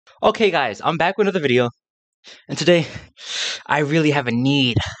Okay guys, I'm back with another video, and today I really have a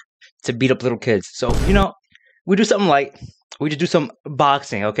need to beat up little kids. So, we do something light. We just do some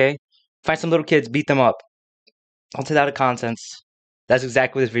boxing, okay? Find some little kids, beat them up. I'll take that out of contents. That's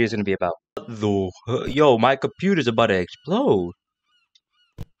exactly what this video is going to be about. Yo, my computer's about to explode.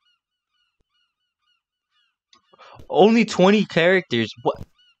 Only 20 characters. What?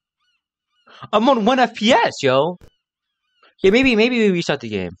 I'm on 1 FPS, yo. Yeah, maybe we restart the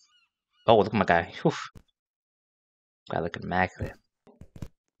game. Oh, look at my guy. Oof. Guy looking immaculate.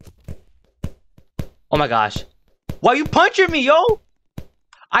 Oh my gosh. Why are you punching me, yo?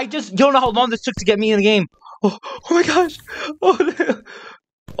 You don't know how long this took to get me in the game. Oh my gosh. Oh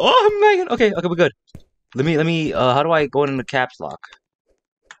my god. Okay, we're good. Let me, how do I go into caps lock?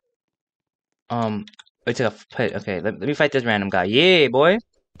 Wait, okay, let me fight this random guy. Yeah, boy.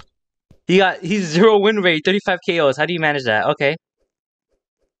 He's 0 win rate, 35 KOs. How do you manage that? Okay.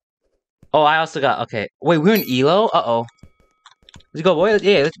 Oh, I also got, okay. Wait, we're in Elo? Uh-oh. Let's go, boy.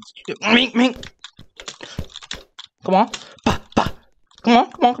 Yeah, let's... Come on. Come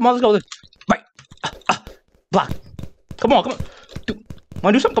on, let's go. Right. Block. Come on.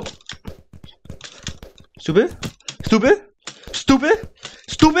 Wanna do something? Come on. Stupid.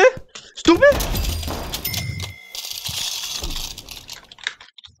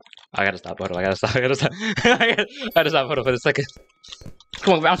 I gotta stop. Hold on. I gotta stop. I gotta stop. Hold on for a second.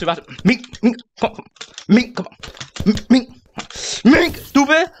 Come on, bounce. Mink. Come on. Mink.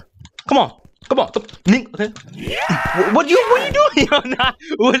 Stupid. Come on. Mink. Okay. What are you doing?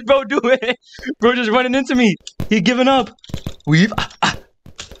 What's bro doing? Bro just running into me. He giving up. Weave.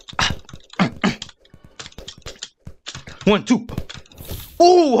 1, 2. Ooh,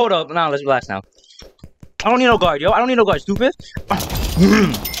 hold up. Now let's relax now. I don't need no guard, yo. I don't need no guard, stupid. I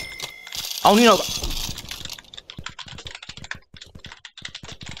don't need no guard.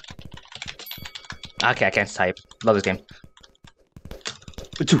 Okay, I can't type. Love this game.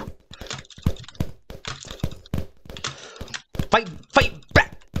 2. Fight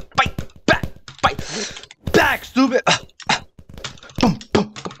back, stupid. Boom.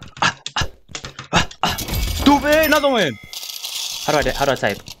 Stupid, another one. How do I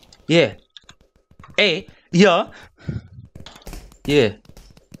type? Yeah. A. Yeah.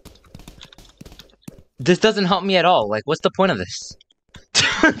 This doesn't help me at all. Like, what's the point of this?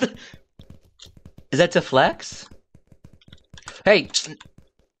 Is that to flex? Hey,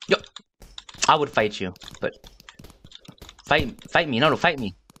 yo, I would fight you, but fight me. No, fight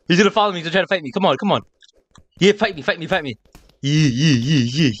me. He's gonna follow me. He's gonna try to fight me. Come on. Yeah, fight me.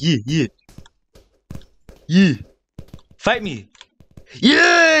 Yeah. Fight me.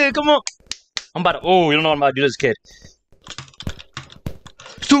 Yeah, come on. I'm about to. Oh, you don't know what I'm about to do to this kid.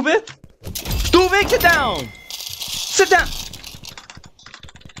 Stupid, get down. Sit down.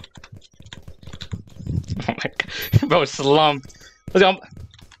 Oh my god. Bro, slumped. Let's go.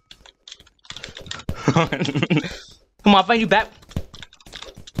 Come on, I'll find you back.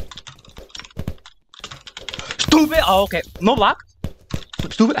 Stupid. Oh, okay. No block.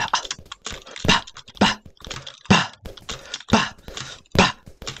 Stupid.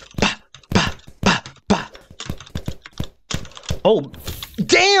 Oh,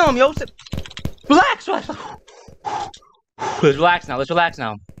 damn, yo. Relax. Let's relax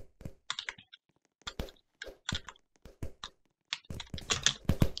now.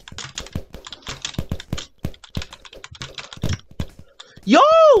 Yo!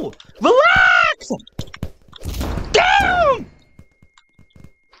 Relax! Damn!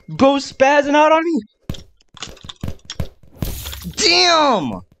 Bro spazzing out on me.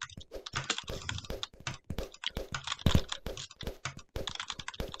 Damn!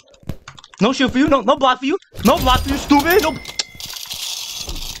 No shield for you, no block for you, stupid, no.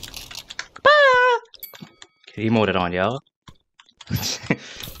 He emoted on, yo.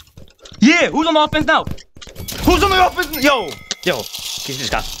 Yeah, who's on the offense now? Yo, he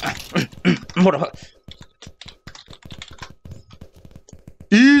just got. Hold on.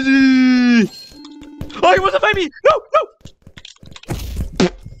 Easy. Oh, he wants to fight me. No.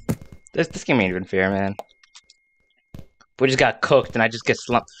 This game ain't even fair, man. We just got cooked, and I just get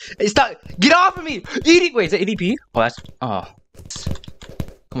slumped. Hey, stop! Get off of me! Wait, is that EDP? Oh, that's. Oh.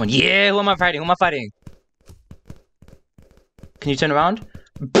 Come on, yeah. Who am I fighting? Can you turn around?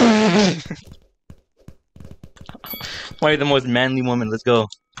 Why are you the most manly woman? Let's go.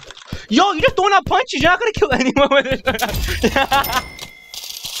 Yo, you're just throwing out punches. You're not gonna kill anyone with it.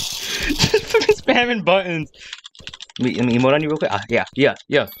 Just spamming buttons. Let me emote on you real quick.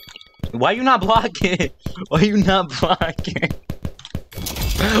 Yeah. Why are you not blocking? Why are you not blocking?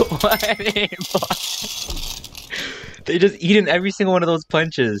 They're just eating every single one of those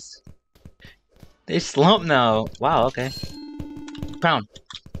punches. They slump now. Wow, okay. Crown.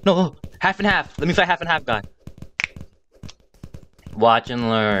 No, half and half. Let me fight half and half guy. Watch and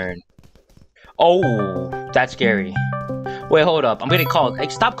learn. Oh, that's scary. Wait, hold up. I'm getting called. Hey,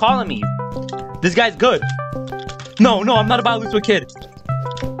 stop calling me. This guy's good. No, I'm not about to lose to a kid.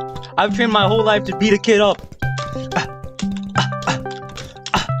 I've trained my whole life to beat a kid up.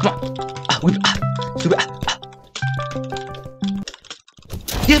 Come on.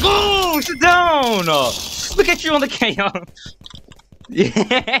 Yes, go! Sit down! Look at you on the KO.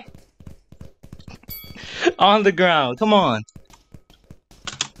 Yeah. On the ground. Come on.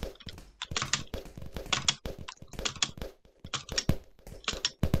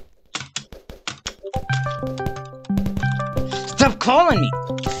 Stop calling me!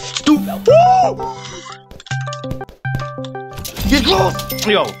 Stupid! Woo! Get close!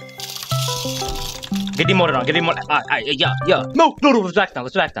 Yo! Get him more on, get him more. Yeah. No, let's back down,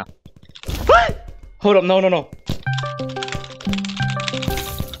 What? Hold up, no. No!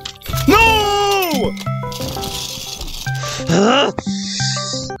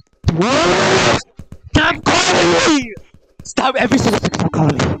 Stop calling me! Stop every single thing, stop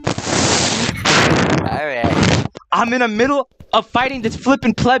calling me. Alright. I'm in the middle of fighting this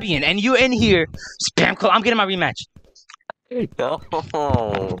flippin' plebeian, and you in here spam call. I'm getting my rematch. No.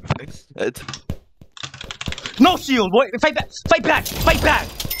 No shield, boy. Fight back.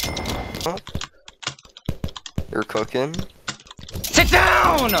 Huh? You're cooking? Sit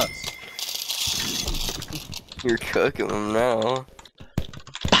down! You're cooking them now.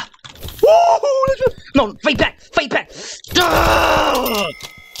 Woo! No, fight back.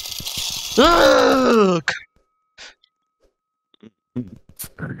 Ugh!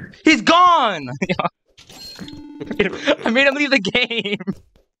 He's gone! I made him leave the game.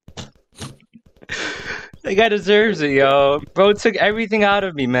 That guy deserves it, yo. Bro took everything out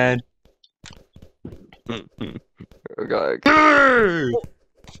of me, man. Okay.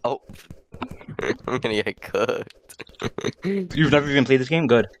 Oh. I'm gonna get cooked. You've never even played this game?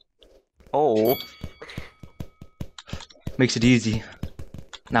 Good. Oh. Makes it easy.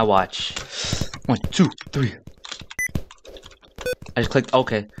 Now watch. 1, 2, 3. I just clicked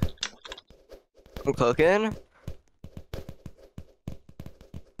okay. I'm cooking?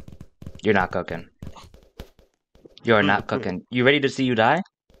 You're not cooking. You're not cooking. You ready to see you die?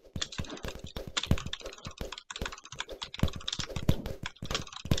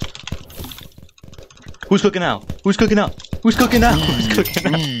 Who's cooking now? Who's cooking now? I'm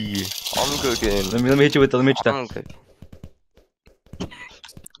cooking. Let me hit you with the I'm cooking.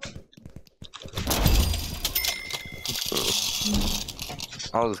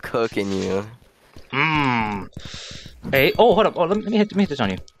 I was cooking you. Hey, oh, hold up. Oh, let me hit this on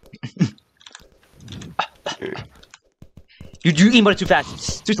you. You emoted too fast.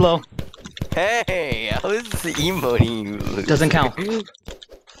 It's too slow. Hey, I was emoting you. Doesn't count.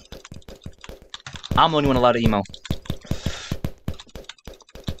 I'm the only one allowed to emo.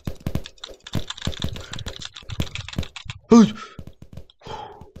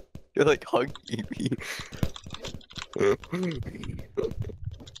 You're like hugging me.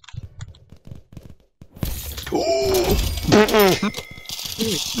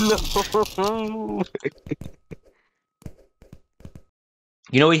 No.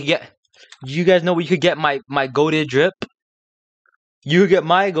 You know what you can get? You guys know where you could get my goated drip? You could get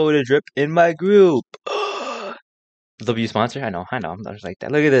my goated drip in my group. W sponsor? I know. I'm just like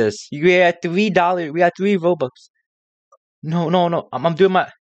that. Look at this. You get $3. We got 3 Robux. No. I'm doing my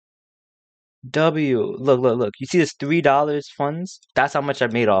W. Look. You see this $3 funds? That's how much I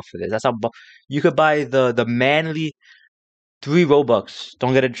made off of this. That's how you could buy the manly 3 Robux.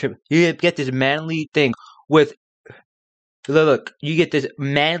 Don't get a trip. You get this manly thing with look. You get this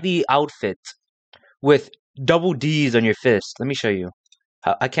manly outfit with double D's on your fist. Let me show you.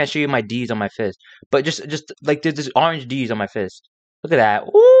 I can't show you my D's on my fist, but just like there's this orange D's on my fist. Look at that.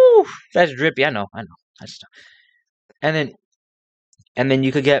 Ooh, that's drippy. I know. And then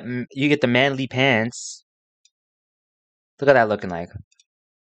you get the manly pants. Look at that looking like.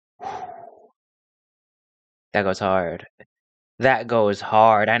 That goes hard. I know it goes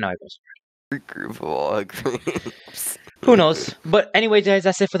hard. Group vlog. Who knows? But anyway, guys,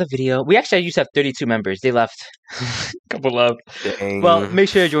 that's it for the video. We actually used to have 32 members. They left. A couple left. Dang. Well, make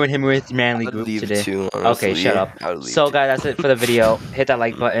sure to join him with Manly I'd Group leave today. too, Okay, shut up. So, guys, that's it for the video. Hit that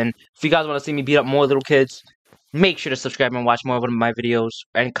like button. If you guys want to see me beat up more little kids, make sure to subscribe and watch more of my videos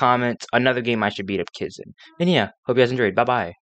and comment another game I should beat up kids in. And yeah, hope you guys enjoyed. Bye-bye.